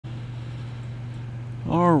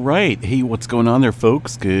All right. Hey, what's going on there,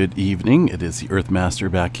 folks? Good evening. It is the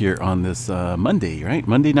Earthmaster back here on this Monday, right?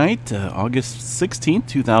 Monday night, August 16th,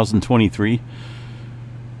 2023.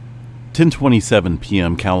 10:27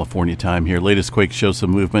 p.m. California time here. Latest quake shows some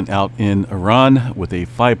movement out in Iran with a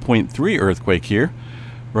 5.3 earthquake here.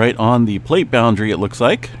 Right on the plate boundary, it looks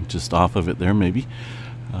like. Just off of it there, maybe.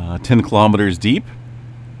 10 kilometers deep.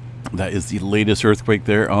 That is the latest earthquake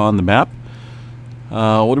there on the map.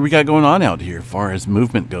 What do we got going on out here as far as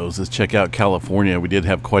movement goes? Let's check out California. We did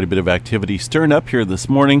have quite a bit of activity stirring up here this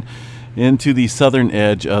morning into the southern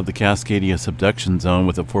edge of the Cascadia subduction zone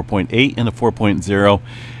with a 4.8 and a 4.0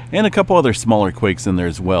 and a couple other smaller quakes in there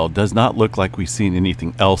as well. Does not look like we've seen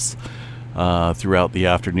anything else throughout the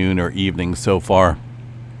afternoon or evening so far.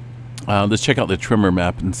 Let's check out the tremor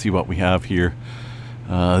map and see what we have here.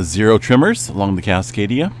 0 tremors along the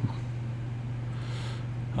Cascadia.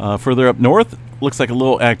 Further up north, looks like a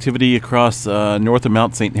little activity across north of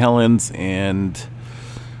Mount St. Helens and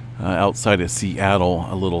outside of Seattle,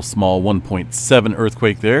 a little small 1.7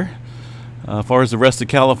 earthquake there. As far as the rest of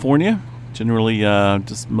California, generally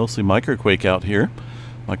just mostly microquake out here.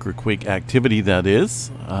 Microquake activity, that is.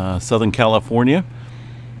 Southern California,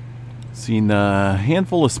 seen a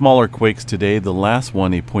handful of smaller quakes today. The last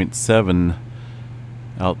one, a 0.7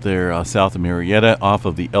 out there south of Marietta off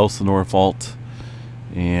of the Elsinore Fault.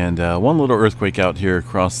 And one little earthquake out here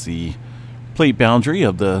across the plate boundary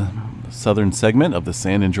of the southern segment of the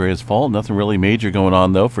San Andreas Fault. Nothing really major going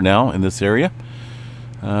on, though, for now in this area.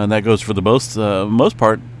 And that goes for the most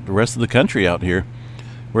part, the rest of the country out here.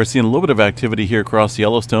 We're seeing a little bit of activity here across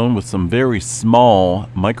Yellowstone with some very small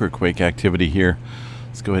microquake activity here.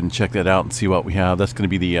 Let's go ahead and check that out and see what we have. That's going to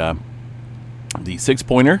be the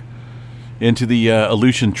 6-pointer into the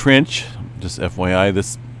Aleutian Trench. Just FYI,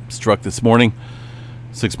 this struck this morning.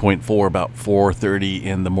 6.4 about 4:30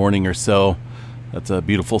 in the morning or so. That's a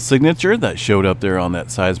beautiful signature that showed up there on that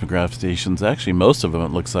seismograph stations. Actually, most of them,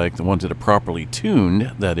 it looks like, the ones that are properly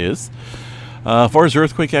tuned, that is. As far as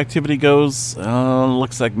earthquake activity goes,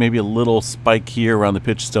 looks like maybe a little spike here around the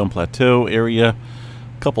Pitchstone Plateau area.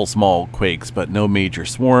 A couple small quakes, but no major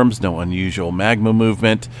swarms, no unusual magma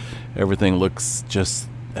movement. Everything looks just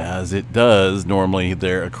as it does normally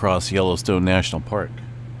there across Yellowstone National Park.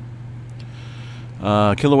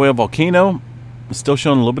 Kilauea Volcano, still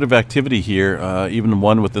showing a little bit of activity here, even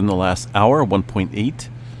one within the last hour, 1.8. I'm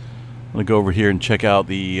going to go over here and check out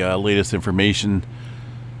the latest information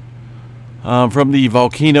from the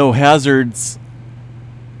volcano hazards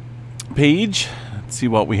page. Let's see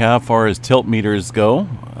what we have as far as tilt meters go.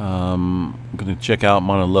 I'm going to check out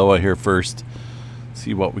Mauna Loa here first,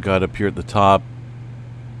 see what we got up here at the top.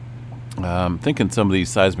 I'm thinking some of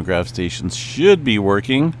these seismograph stations should be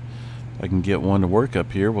working. I can get one to work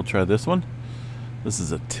up here. We'll try this one. This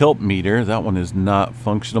is a tilt meter. That one is not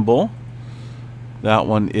functionable. That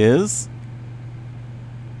one is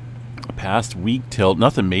a past week tilt.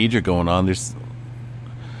 Nothing major going on. There's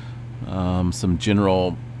some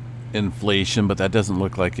general inflation, but that doesn't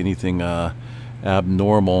look like anything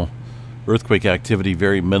abnormal. Earthquake activity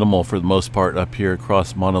very minimal for the most part up here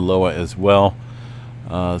across Mauna Loa as well.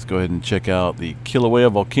 Let's go ahead and check out the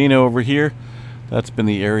Kilauea Volcano over here. That's been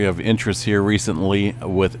the area of interest here recently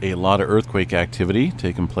with a lot of earthquake activity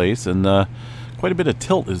taking place and quite a bit of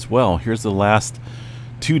tilt as well. Here's the last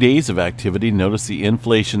 2 days of activity. Notice the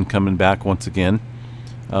inflation coming back once again.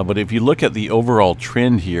 But if you look at the overall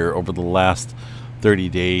trend here over the last 30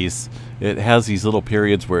 days, it has these little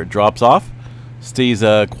periods where it drops off, stays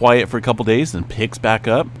quiet for a couple days, and picks back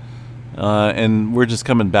up. And we're just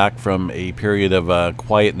coming back from a period of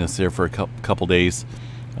quietness there for a couple days.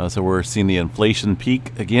 So we're seeing the inflation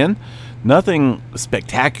peak again. Nothing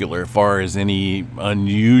spectacular as far as any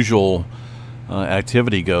unusual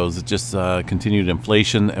activity goes. It's just continued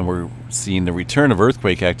inflation, and we're seeing the return of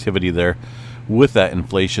earthquake activity there with that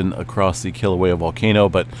inflation across the Kilauea Volcano.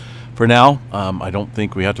 But for now, I don't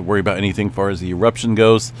think we have to worry about anything as far as the eruption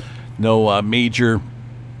goes. No major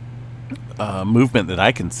movement that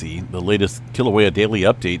I can see. The latest Kilauea daily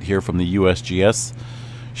update here from the USGS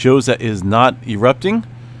shows that it is not erupting.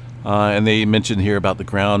 And they mentioned here about the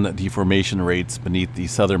ground deformation rates beneath the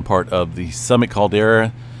southern part of the summit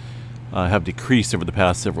caldera have decreased over the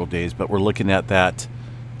past several days, but we're looking at that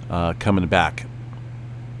coming back.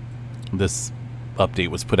 This update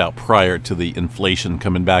was put out prior to the inflation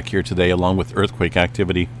coming back here today, along with earthquake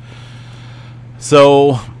activity.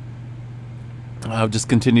 So I'll just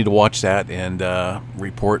continue to watch that and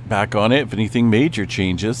report back on it if anything major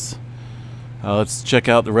changes. Let's check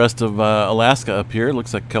out the rest of Alaska up here.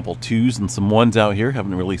 Looks like a couple 2s and some 1s out here.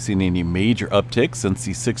 Haven't really seen any major upticks since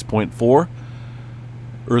the 6.4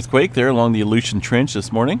 earthquake there along the Aleutian Trench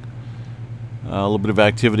this morning. A little bit of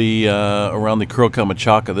activity around the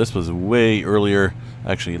Kuril-Kamchatka. This was way earlier,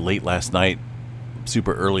 actually late last night,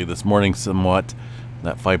 super early this morning somewhat,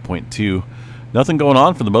 that 5.2. Nothing going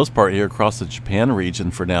on for the most part here across the Japan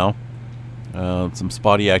region for now. Some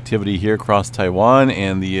spotty activity here across Taiwan,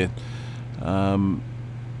 and the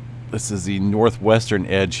this is the northwestern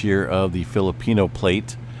edge here of the Filipino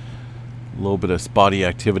plate. A little bit of spotty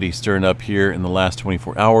activity stirring up here in the last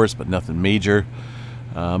 24 hours, but nothing major.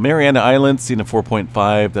 Mariana Island, seen a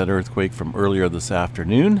 4.5, that earthquake from earlier this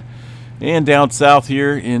afternoon. And down south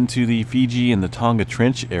here into the Fiji and the Tonga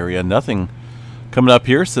Trench area, nothing coming up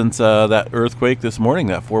here since that earthquake this morning,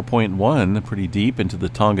 that 4.1, pretty deep into the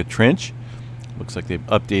Tonga Trench. Looks like they've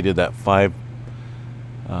updated that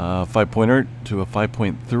 5-pointer to a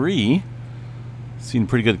 5.3. Seen a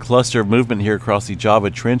pretty good cluster of movement here across the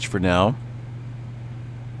Java Trench for now.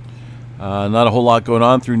 Not a whole lot going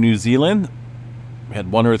on through New Zealand. We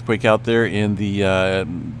had one earthquake out there in the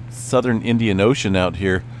southern Indian Ocean out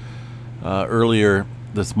here earlier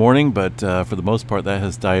this morning, but for the most part that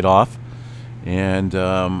has died off. And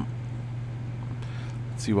let's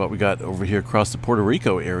see what we got over here across the Puerto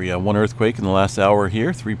Rico area. One earthquake in the last hour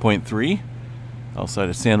here, 3.3, outside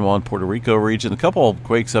of San Juan, Puerto Rico region. A couple of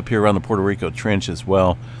quakes up here around the Puerto Rico Trench as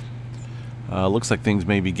well. Looks like things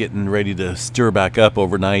may be getting ready to stir back up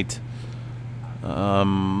overnight.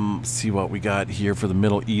 See what we got here for the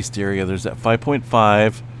Middle East area. There's that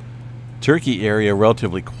 5.5. Turkey area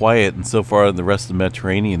relatively quiet, and so far the rest of the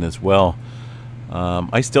Mediterranean as well.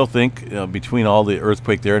 I still think between all the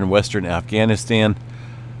earthquake there in western Afghanistan,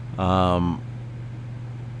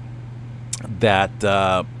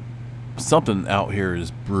 that something out here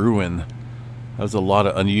is brewing. There's a lot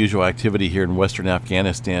of unusual activity here in western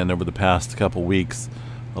Afghanistan over the past couple weeks,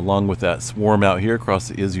 along with that swarm out here across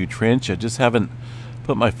the Izu Trench. I just haven't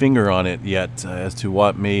put my finger on it yet as to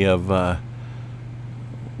what may have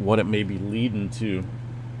what it may be leading to.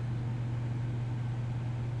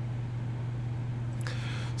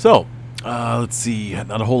 So, let's see.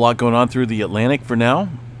 Not a whole lot going on through the Atlantic for now.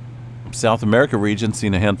 South America region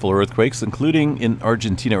seen a handful of earthquakes, including in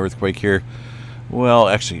Argentina earthquake here. Well,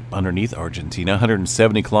 actually, underneath Argentina,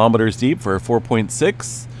 170 kilometers deep for a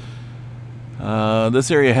 4.6.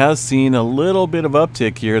 This area has seen a little bit of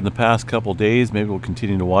uptick here in the past couple days. Maybe we'll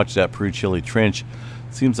continue to watch that Peru-Chile Trench.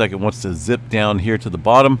 Seems like it wants to zip down here to the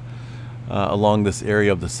bottom along this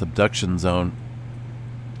area of the subduction zone.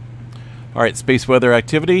 All right, space weather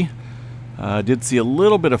activity. Did see a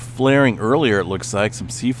little bit of flaring earlier, it looks like, some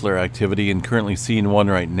sea flare activity, and currently seeing one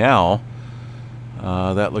right now.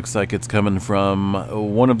 That looks like it's coming from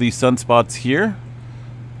one of these sunspots here,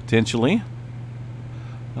 potentially.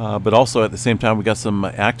 But also at the same time, we got some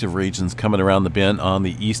active regions coming around the bend on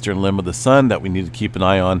the eastern limb of the sun that we need to keep an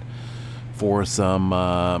eye on for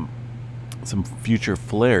some future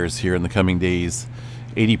flares here in the coming days.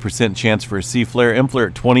 80% chance for a C flare, M flare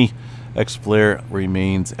at 20, X flare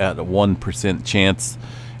remains at a 1% chance.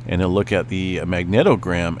 And a look at the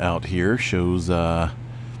magnetogram out here shows, well,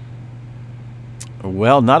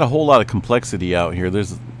 not a whole lot of complexity out here.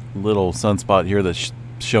 There's a little sunspot here that's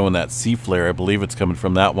showing that C flare. I believe it's coming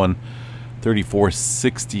from that one,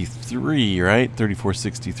 3463, right?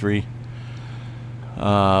 3463.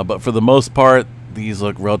 But for the most part, these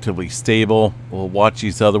look relatively stable. We'll watch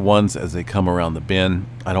these other ones as they come around the bend.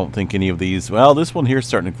 I don't think any of these, well, this one here is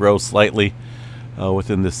starting to grow slightly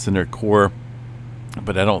within this center core,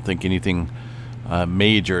 but I don't think anything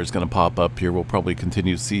major is going to pop up here. We'll probably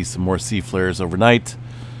continue to see some more C flares overnight.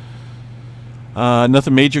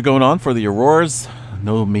 Nothing major going on for the auroras.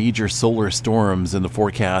 No major solar storms in the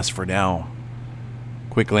forecast for now.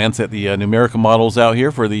 Quick glance at the numerical models out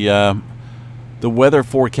here for the weather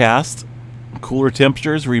forecast. Cooler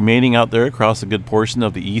temperatures remaining out there across a good portion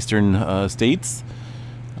of the eastern states.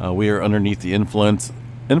 We are underneath the influence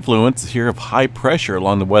here of high pressure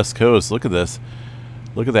along the west coast. Look at this.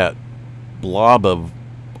 Look at that blob of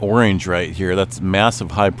orange right here. That's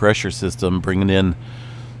massive high pressure system bringing in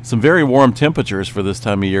some very warm temperatures for this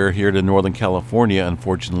time of year here to Northern California,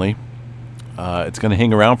 unfortunately. It's going to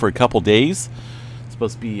hang around for a couple days. It's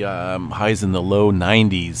supposed to be highs in the low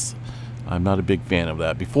 90s. I'm not a big fan of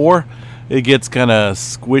that. Before it gets kind of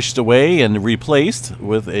squished away and replaced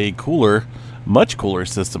with a cooler, much cooler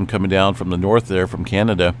system coming down from the north there from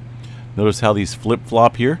Canada. Notice how these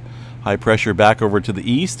flip-flop here. High pressure back over to the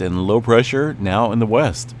east and low pressure now in the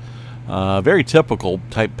west. Very typical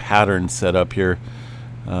type pattern set up here.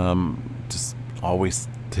 Just always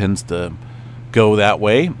tends to go that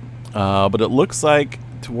way. But it looks like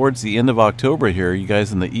towards the end of October here, you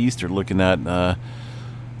guys in the east are looking at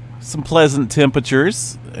some pleasant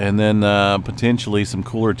temperatures, and then potentially some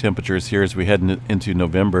cooler temperatures here as we head into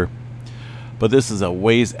November. But this is a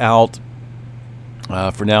ways out.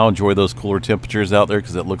 For now, enjoy those cooler temperatures out there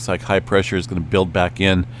because it looks like high pressure is going to build back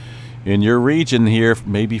in your region here,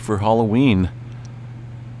 maybe for Halloween.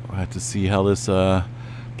 We'll have to see how this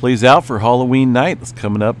plays out for Halloween night. It's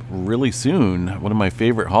coming up really soon. One of my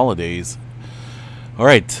favorite holidays. All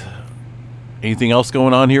right. Anything else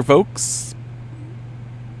going on here, folks?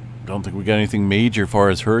 Don't think we got anything major as far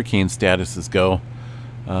as hurricane statuses go.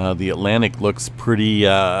 The Atlantic looks pretty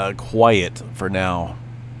quiet for now.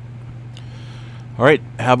 All right,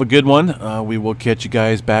 have a good one. We will catch you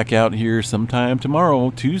guys back out here sometime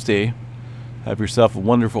tomorrow, Tuesday. Have yourself a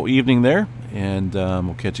wonderful evening there, and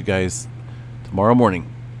we'll catch you guys tomorrow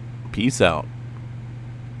morning. Peace out.